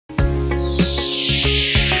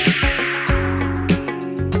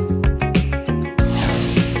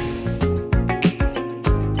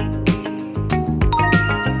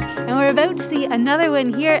another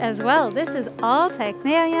one here as well. This is all tech.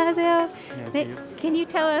 네, 안녕하세요. 네, can you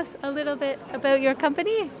tell us a little bit about your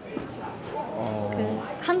company?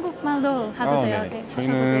 한국말로 하도 돼요. 네,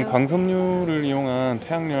 저희는 광섬유를 이용한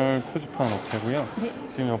태양열 표지판 업체고요. 네.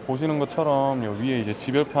 지금 보시는 것처럼 위에 이제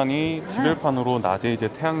지별판으로 낮에 이제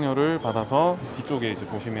태양열을 받아서 뒤쪽에 이제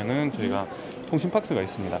보시면은 저희가 통신 박스가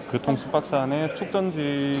있습니다. 그 통신 박스 안에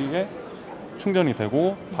축전지에 충전이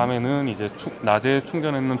되고 밤에는 이제 낮에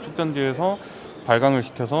충전했는 축전지에서 발광을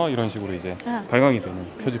시켜서 이런 식으로 이제 발광이 되는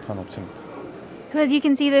표지판 업체입니다. So as you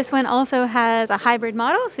can see, this one also has a hybrid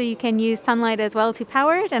model, so you can use sunlight as well to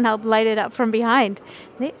power it and help light it up from behind.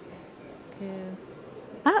 네.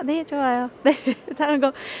 네, 좋아요. 네, 다른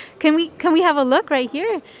거. Can we have a look right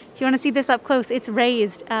here? Do you want to see this up close? It's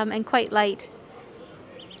raised and quite light.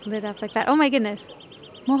 Lit up like that. Oh my goodness.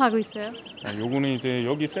 뭐 하고 있어요? 요거는 이제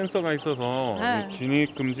여기 센서가 있어서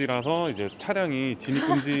진입 금지라서 이제 차량이 진입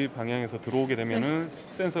금지 방향에서 들어오게 되면은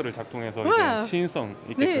센서를 작동해서 이제 시인성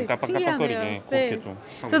있게끔 깜빡깜빡거리게 그렇게 좀.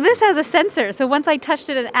 So this has a sensor. So once I touched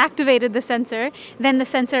it and activated the sensor, then the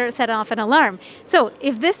sensor set off an alarm. So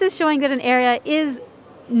if this is showing that an area is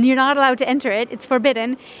you're not allowed to enter it, it's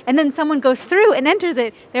forbidden, and then someone goes through and enters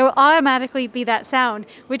it, there will automatically be that sound,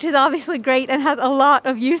 which is obviously great and has a lot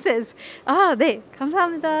of uses. 네,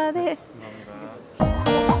 감사합니다. 네.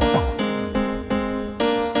 감사합니다.